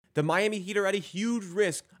the Miami Heat are at a huge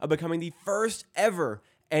risk of becoming the first ever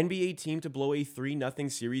NBA team to blow a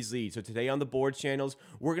 3-0 series lead. So today on the board channels,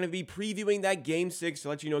 we're going to be previewing that Game 6 to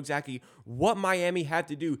let you know exactly what Miami had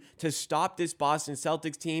to do to stop this Boston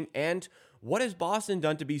Celtics team and what has Boston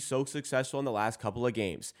done to be so successful in the last couple of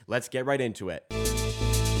games. Let's get right into it.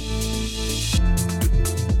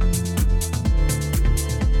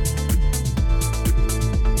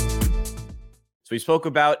 So we spoke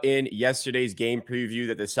about in yesterday's game preview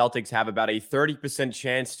that the Celtics have about a 30%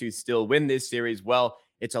 chance to still win this series. Well,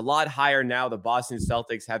 it's a lot higher now. The Boston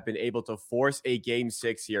Celtics have been able to force a Game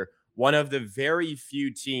 6 here. One of the very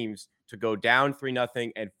few teams to go down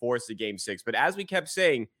 3-0 and force a Game 6. But as we kept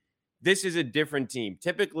saying, this is a different team.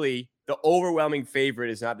 Typically, the overwhelming favorite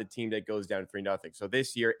is not the team that goes down 3-0. So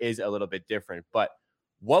this year is a little bit different. But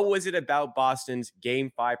what was it about Boston's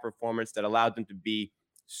Game 5 performance that allowed them to be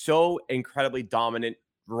so incredibly dominant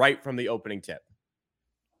right from the opening tip?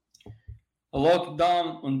 A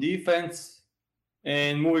lockdown on defense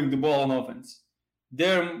and moving the ball on offense.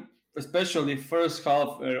 There, especially first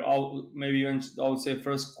half, or maybe even I would say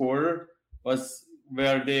first quarter, was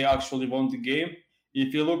where they actually won the game.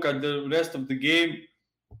 If you look at the rest of the game,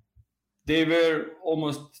 they were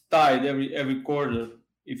almost tied every quarter,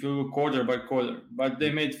 if you look quarter by quarter. But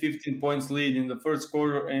they made 15 points lead in the first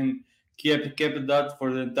quarter and kept that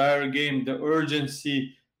for the entire game. The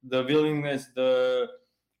urgency, the willingness, the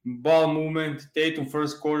ball movement. Tatum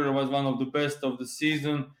first quarter was one of the best of the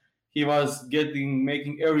season. He was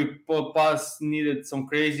making every pass, needed some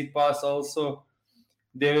crazy pass also.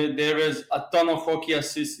 There was a ton of hockey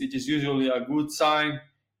assists, which is usually a good sign.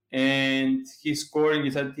 And his scoring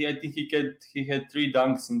is, I think he had 3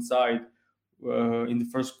 dunks inside in the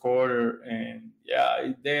first quarter. And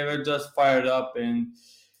yeah, they were just fired up. And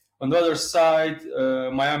on the other side,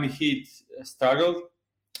 Miami Heat struggled.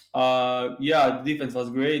 The defense was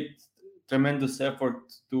great. Tremendous effort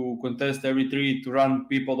to contest every three, to run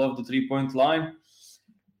people off the 3-point line.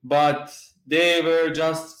 But they were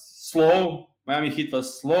just slow. Miami Heat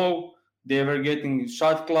was slow. They were getting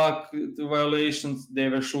shot clock violations. They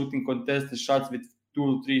were shooting contested shots with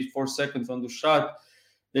 2, 3, 4 seconds on the shot.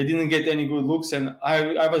 They didn't get any good looks. And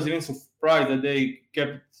I was even surprised that they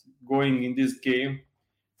kept going in this game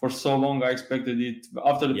for so long. I expected it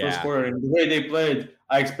after the first quarter, and the way they played,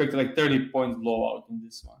 I expected like 30-point blowout in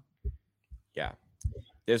this one. Yeah.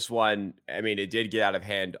 This one, I mean, it did get out of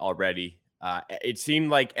hand already. It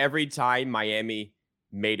seemed like every time Miami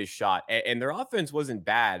made a shot, and their offense wasn't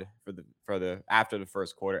bad for the after the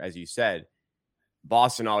first quarter, as you said,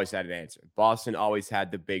 Boston always had an answer. Boston always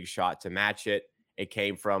had the big shot to match it. It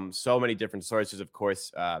came from so many different sources. Of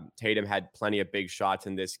course, Tatum had plenty of big shots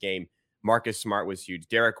in this game. Marcus Smart was huge.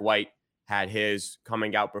 Derek White had his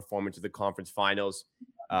coming out performance of the conference finals.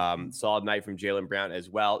 Solid night from Jaylen Brown as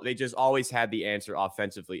well. They just always had the answer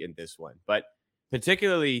offensively in this one. But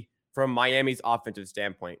particularly from Miami's offensive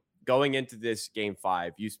standpoint, going into this Game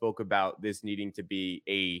 5, you spoke about this needing to be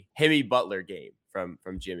a Jimmy Butler game from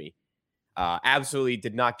Jimmy. Absolutely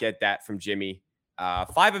did not get that from Jimmy.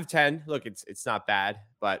 5 of 10. Look, it's not bad,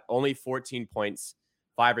 but only 14 points,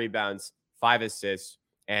 5 rebounds, 5 assists,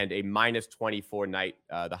 and a minus 24 night,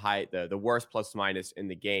 the worst plus minus in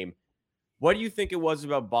the game. What do you think it was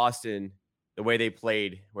about Boston, the way they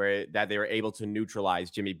played, that they were able to neutralize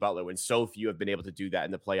Jimmy Butler when so few have been able to do that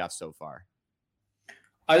in the playoffs so far?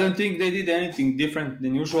 I don't think they did anything different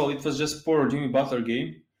than usual. It was just poor Jimmy Butler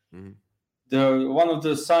game. Mm-hmm. One of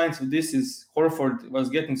the signs of this is Horford was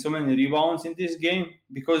getting so many rebounds in this game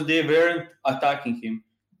because they weren't attacking him.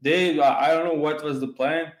 I don't know what was the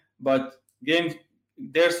plan, but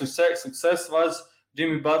their success was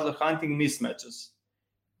Jimmy Butler hunting mismatches.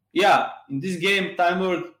 Yeah, in this game, Time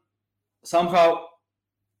Lord somehow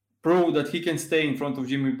proved that he can stay in front of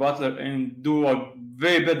Jimmy Butler and do a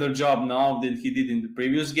way better job now than he did in the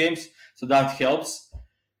previous games. So that helps.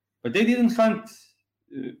 But they didn't hunt.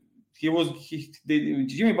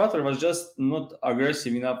 Jimmy Butler was just not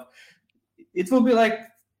aggressive enough. It will be like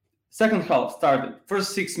second half started,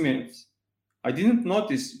 first 6 minutes. I didn't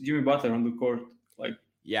notice Jimmy Butler on the court.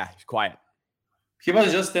 He's quiet. He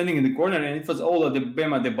was just standing in the corner, and it was all at the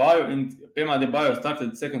Bam Adebayo, and Bam Adebayo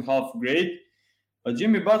started the second half great. But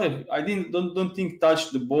Jimmy Butler, I don't think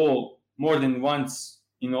touched the ball more than once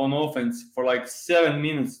on offense for like 7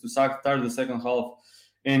 minutes to start the second half,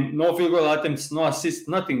 and no field goal attempts, no assists,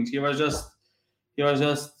 nothing. He was just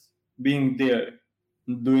being there,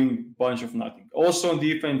 doing a bunch of nothing. Also on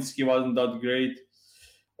defense, he wasn't that great.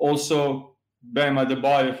 Also, Bam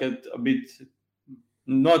Adebayo had a bit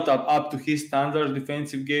not up to his standard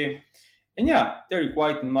defensive game. And yeah, Derek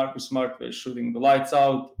White and Marcus Smart were shooting the lights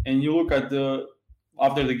out. And you look at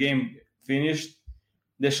after the game finished,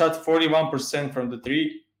 they shot 41% from the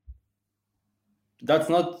three. That's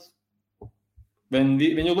not when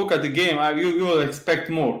you look at the game, you will expect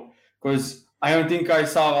more, because I don't think I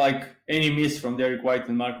saw like any miss from Derek White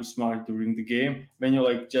and Marcus Smart during the game. When you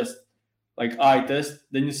like just like eye test,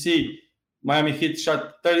 then you see Miami Heat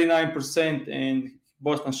shot 39% and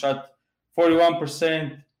Boston shot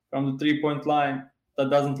 41% from the 3-point line. That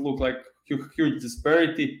doesn't look like huge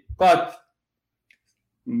disparity, but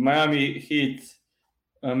Miami Heat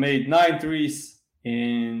made 9 threes,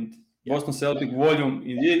 and Boston Celtic volume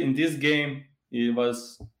in this game, it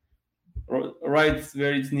was right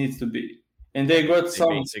where it needs to be. And they got They some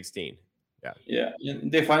made 16. Yeah,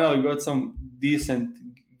 and they finally got some decent,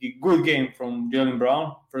 good game from Jaylen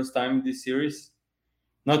Brown. First time in this series.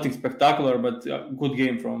 Nothing spectacular, but a good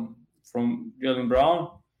game from Jaylen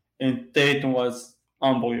Brown. And Tatum was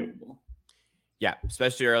unbelievable. Yeah,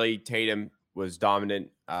 especially early. Tatum was dominant.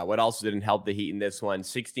 What also didn't help the Heat in this one?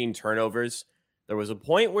 16 turnovers. There was a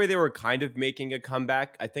point where they were kind of making a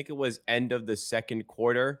comeback. I think it was end of the second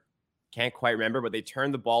quarter. Can't quite remember, but they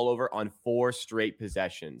turned the ball over on 4 straight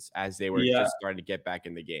possessions as they were just starting to get back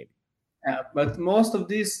in the game. Yeah, but most of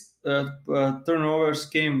these turnovers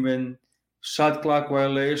came when shot clock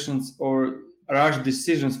violations or rush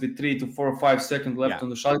decisions with 3 to 4 or 5 seconds left on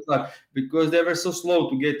the shot clock, because they were so slow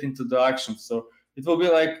to get into the action. So it will be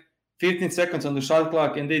like 15 seconds on the shot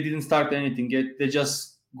clock and they didn't start anything yet. They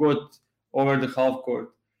just got over the half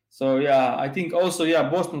court. So yeah, I think also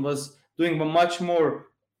Boston was doing much more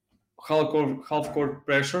half court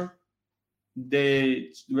pressure.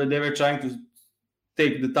 They were trying to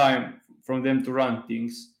take the time from them to run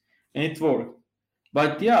things, and it worked.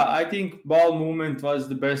 But yeah, I think ball movement was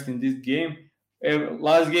the best in this game.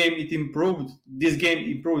 Last game it improved. This game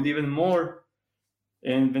improved even more.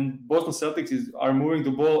 And when Boston Celtics are moving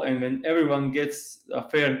the ball, and when everyone gets a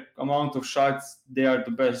fair amount of shots, they are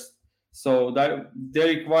the best. So that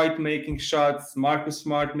Derek White making shots, Marcus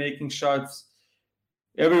Smart making shots,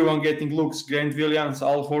 everyone getting looks, Grant Williams,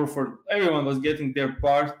 Al Horford, everyone was getting their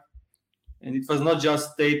part. And it was not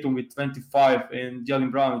just Tatum with 25 and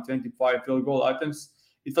Jaylen Brown with 25 field goal attempts.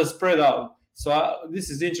 It was spread out. So this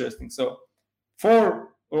is interesting. So 4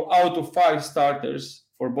 out of 5 starters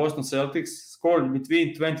for Boston Celtics scored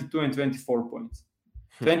between 22 and 24 points.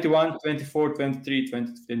 21, 24, 23,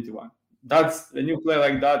 20, 21. That's when you play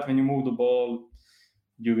like that, when you move the ball,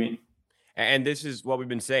 you win. And this is what we've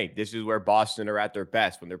been saying. This is where Boston are at their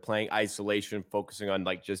best, when they're playing isolation, focusing on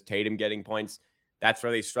like just Tatum getting points. That's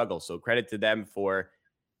where they struggle. So credit to them for,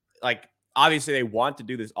 like, obviously they want to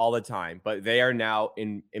do this all the time, but they are now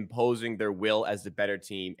imposing their will as the better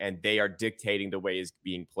team, and they are dictating the way it's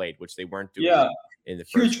being played, which they weren't doing in the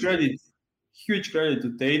first. Huge credit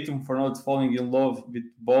to Tatum for not falling in love with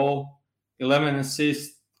ball. 11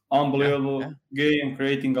 assists, unbelievable game,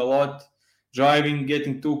 creating a lot, driving,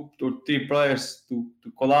 getting 2 or 3 players to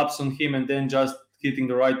collapse on him, and then just hitting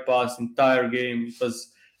the right pass entire game.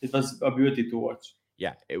 It was a beauty to watch.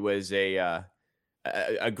 Yeah, it was a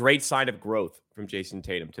great sign of growth from Jason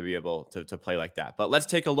Tatum to be able to play like that. But let's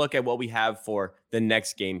take a look at what we have for the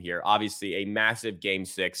next game here. Obviously, a massive Game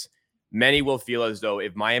 6. Many will feel as though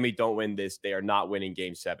if Miami don't win this, they are not winning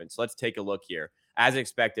Game 7. So let's take a look here. As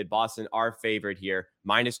expected, Boston are favored here.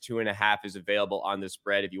 -2.5 is available on the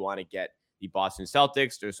spread if you want to get the Boston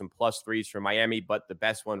Celtics. There's some +3s for Miami, but the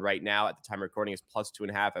best one right now at the time of recording is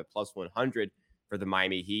 +2.5 at +100 for the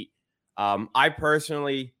Miami Heat. I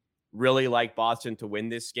personally really like Boston to win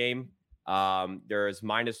this game. There's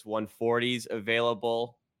 -140s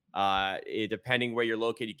available. Depending where you're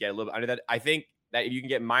located, you get a little bit under that. I think that if you can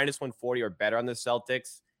get -140 or better on the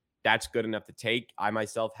Celtics, that's good enough to take. I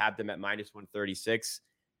myself have them at -136.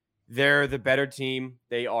 They're the better team.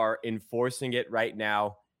 They are enforcing it right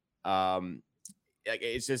now.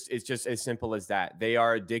 It's just as simple as that. They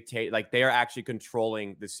are they are actually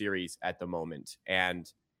controlling the series at the moment.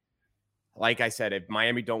 And like I said, if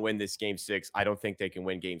Miami don't win this Game 6, I don't think they can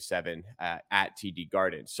win Game 7 at TD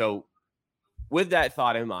Garden. So with that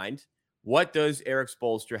thought in mind, what does Eric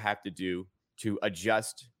Spoelstra have to do to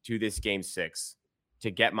adjust to this Game 6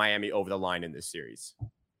 to get Miami over the line in this series?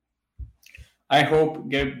 I hope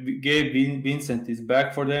Gabe Vincent is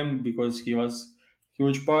back for them, because he was a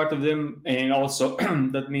huge part of them. And also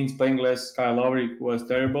that means playing less Kyle Lowry, who was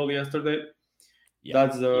terrible yesterday. Yeah.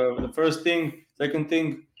 That's the first thing. Second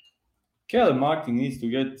thing, Caleb Martin needs to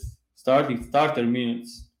get starter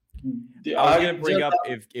minutes. I was going to bring up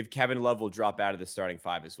if Kevin Love will drop out of the starting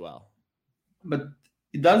 5 as well. But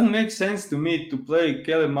it doesn't make sense to me to play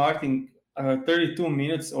Caleb Martin 32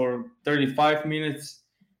 minutes or 35 minutes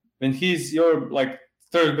when he's your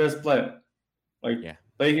third best player. Like Yeah.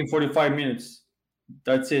 play him 45 minutes.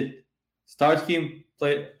 That's it. Start him.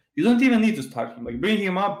 Play. You don't even need to start him. Like bring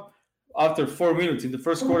him up after 4 minutes in the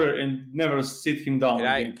first quarter and never sit him down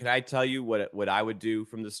again. Can I tell you what I would do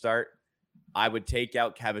from the start? I would take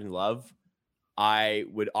out Kevin Love. I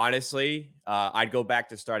would honestly, I'd go back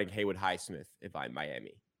to starting Haywood Highsmith if I'm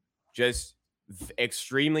Miami. Just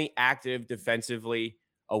extremely active defensively,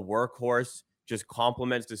 a workhorse, just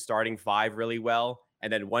complements the starting five really well.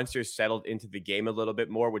 And then once you're settled into the game a little bit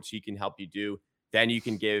more, which he can help you do, then you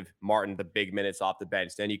can give Martin the big minutes off the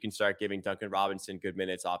bench. Then you can start giving Duncan Robinson good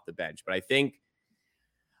minutes off the bench. But I think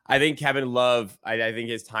Kevin Love, I think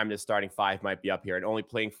his time to starting five might be up here, and only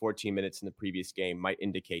playing 14 minutes in the previous game might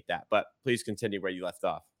indicate that. But please continue where you left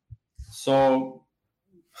off. So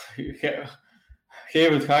Haywood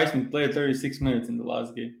Highsmith played 36 minutes in the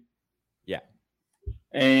last game. Yeah.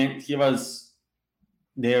 And he was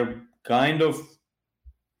their kind of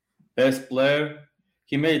best player.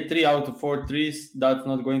 He made 3 out of 4 threes. That's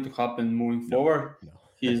not going to happen moving forward. No.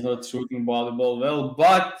 He's not shooting volleyball well.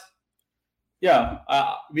 But, yeah,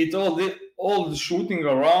 with all the shooting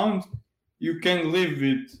around, you can live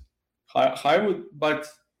with Haywood. But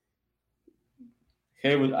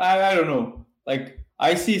Haywood, I don't know. Like,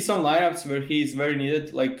 I see some lineups where he is very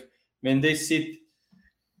needed. Like, when they sit,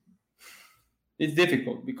 it's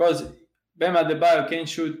difficult because Bam Adebayo can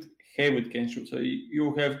shoot, Haywood can shoot. So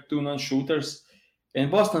you have 2 non-shooters. And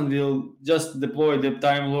Boston will just deploy the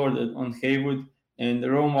Time Lord on Haywood and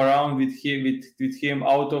roam around with him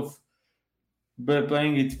out of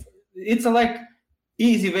playing it. It's a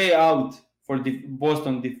easy way out for the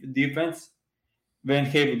Boston defense when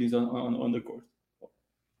Haywood is on the court.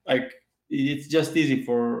 Like it's just easy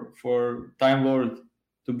for Time Lord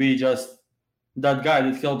to be just that guy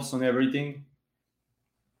that helps on everything,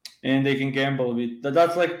 and they can gamble with that.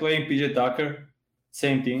 That's like playing PJ Tucker,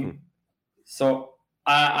 same thing. So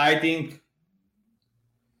I think,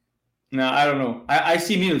 I don't know. I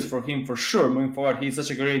see minutes for him for sure moving forward. He's such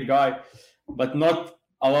a great guy, but not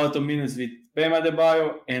a lot of minutes with Bam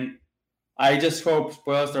Adebayo. And I just hope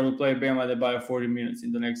Spoelstra will play Bam Adebayo 40 minutes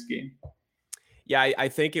in the next game. Yeah, I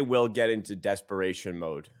think it will get into desperation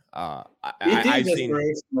mode. It is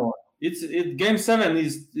desperation mode. Game 7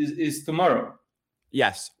 is tomorrow.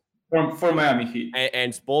 Yes. For Miami Heat.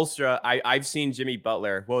 And Spoelstra, I've seen Jimmy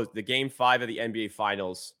Butler. What was the game 5 of the NBA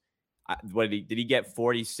Finals? Did he get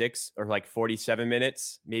 46 or 47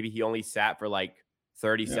 minutes? Maybe he only sat for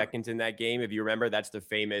 30 seconds in that game. If you remember, that's the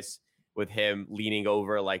famous with him leaning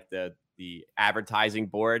over the advertising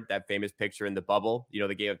board, that famous picture in the bubble. You know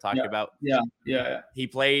the game I'm talking about? Yeah. He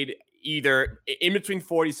played either in between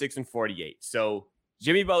 46 and 48. So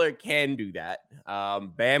Jimmy Butler can do that.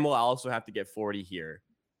 Bam will also have to get 40 here,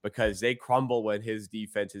 because they crumble when his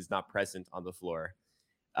defense is not present on the floor.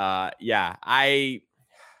 I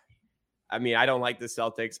mean, I don't like the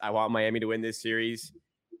Celtics. I want Miami to win this series.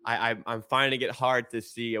 I'm finding it hard to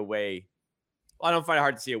see a way. Well, I don't find it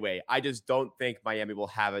hard to see a way. I just don't think Miami will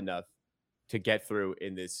have enough to get through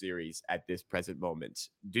in this series at this present moment.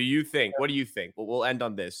 What do you think? Well, we'll end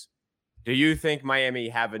on this. Do you think Miami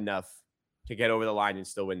have enough to get over the line and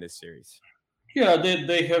still win this series? Yeah,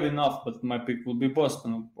 they have enough, but my pick will be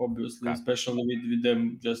Boston, obviously, especially with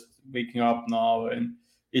them just waking up now, and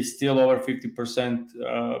it's still over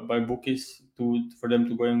 50% by bookies for them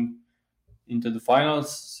to go into the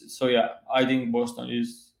finals. So yeah, I think Boston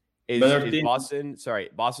is better team.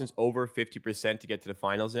 Boston's over 50% to get to the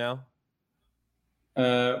finals now?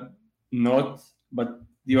 Not, but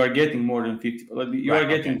you are getting more than 50. You are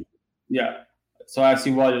getting, okay. Yeah. So I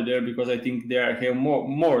see value there because I think they have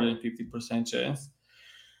more than 50% chance.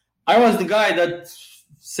 I was the guy that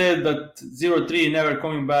said that 0-3 never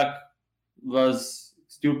coming back was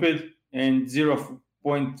stupid, and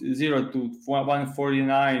 0.0 to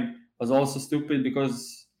 149 was also stupid,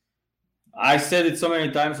 because I said it so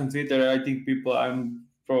many times on Twitter. I think I'm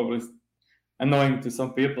probably annoying to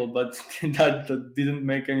some people, but that didn't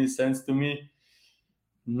make any sense to me.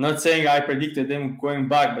 Not saying I predicted them going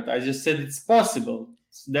back, but I just said it's possible.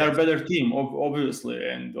 They're a better team, obviously,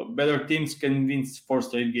 and better teams can win 4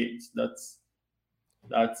 straight games. That's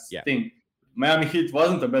the thing. Miami Heat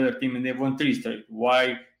wasn't a better team, and they won 3 straight.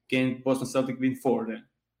 Why can't Boston Celtics win 4 then?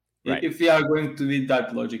 Right. If we are going to with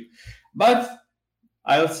that logic. But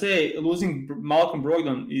I'll say losing Malcolm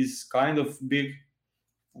Brogdon is kind of big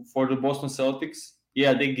for the Boston Celtics.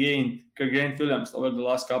 Yeah, they gained Grant Williams over the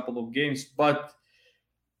last couple of games, but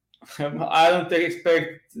I don't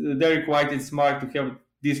expect Derek White and Smart to have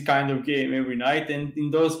this kind of game every night. And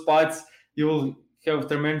in those spots, you will have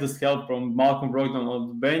tremendous help from Malcolm Brogdon on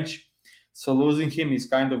the bench. So losing him is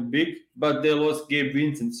kind of big. But they lost Gabe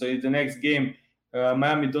Vincent. So in the next game,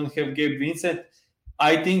 Miami don't have Gabe Vincent,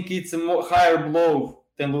 I think it's a higher blow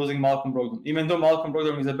than losing Malcolm Brogdon. Even though Malcolm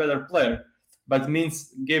Brogdon is a better player, but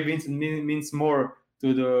means Gabe Vincent means more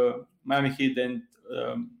to the Miami Heat than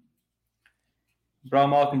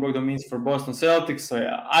Malcolm Brogdon means for Boston Celtics. So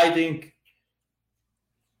yeah, I think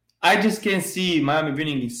I just can't see Miami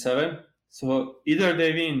winning in 7. So either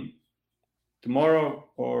they win tomorrow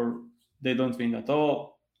or they don't win at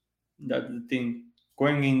all. That's the thing.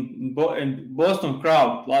 Going in Boston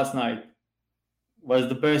crowd last night was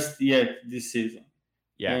the best yet this season.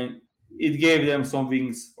 Yeah. And it gave them some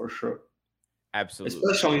wings for sure.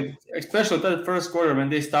 Absolutely. Especially that first quarter when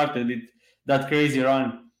they started with that crazy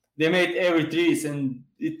run. They made every threes, and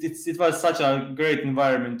it was such a great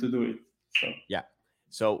environment to do it. So yeah.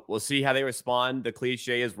 So we'll see how they respond. The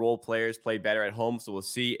cliche is role players play better at home. So we'll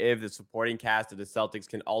see if the supporting cast of the Celtics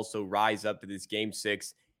can also rise up to this game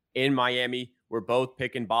 6 in Miami. We're both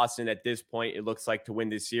picking Boston at this point, it looks like, to win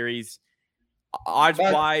this series.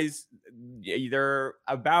 Odds-wise, either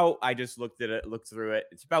about, I just looked through it.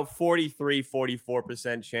 It's about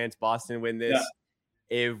 44% chance Boston win this. Yeah.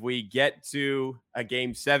 If we get to a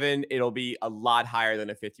game 7, it'll be a lot higher than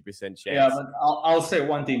a 50% chance. Yeah, but I'll say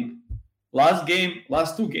one thing. Last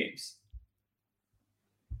 2 games,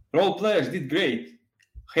 role players did great.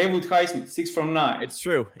 Haywood Highsmith, 6 from 9. It's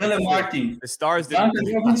true. Martin. The stars Duncan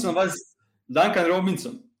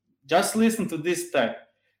Robinson. Just listen to this stat.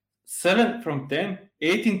 7 from 10,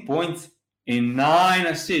 18 points, and 9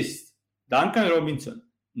 assists. Duncan Robinson,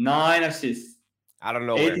 9 assists. I don't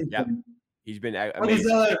know where. Yeah, he's been amazing. What is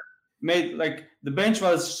other made, like, the bench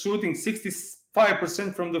was shooting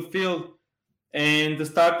 65% from the field, and the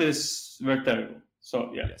starters were terrible.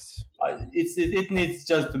 So yeah, yes, it needs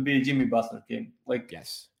just to be a Jimmy Butler game. Like,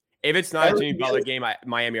 yes, if it's not a Jimmy Butler game,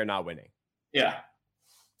 Miami are not winning. Yeah,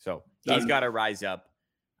 so he's got to rise up.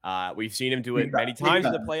 We've seen him do it many times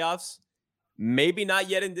in the playoffs. Maybe not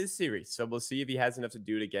yet in this series. So we'll see if he has enough to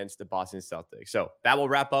do it against the Boston Celtics. So that will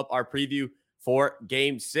wrap up our preview for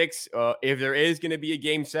game 6. If there is going to be a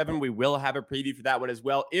game 7, we will have a preview for that one as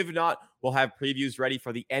well. If not, we'll have previews ready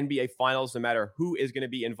for the NBA Finals, no matter who is going to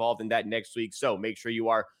be involved in that next week. So make sure you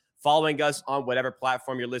are following us on whatever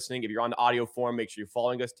platform you're listening. If you're on the audio form, make sure you're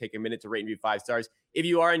following us. Take a minute to rate and review 5 stars. If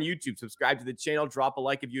you are on YouTube, subscribe to the channel. Drop a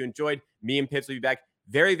like if you enjoyed. Me and Pips will be back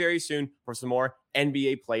very, very soon for some more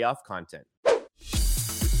NBA playoff content.